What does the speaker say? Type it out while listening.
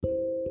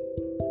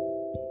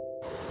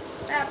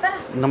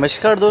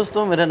नमस्कार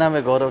दोस्तों, मेरा नाम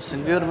है गौरव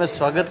सिंघवी और मैं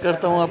स्वागत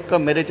करता हूं आपका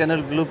मेरे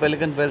channel blue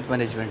pelican wealth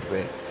management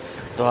पे।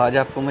 तो आज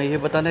आपको मैं ये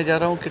बताने जा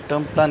रहा हूं कि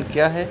टर्म प्लान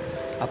क्या है,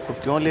 आपको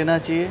क्यों लेना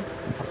चाहिए,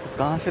 आपको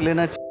कहां से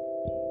लेना चाहिए।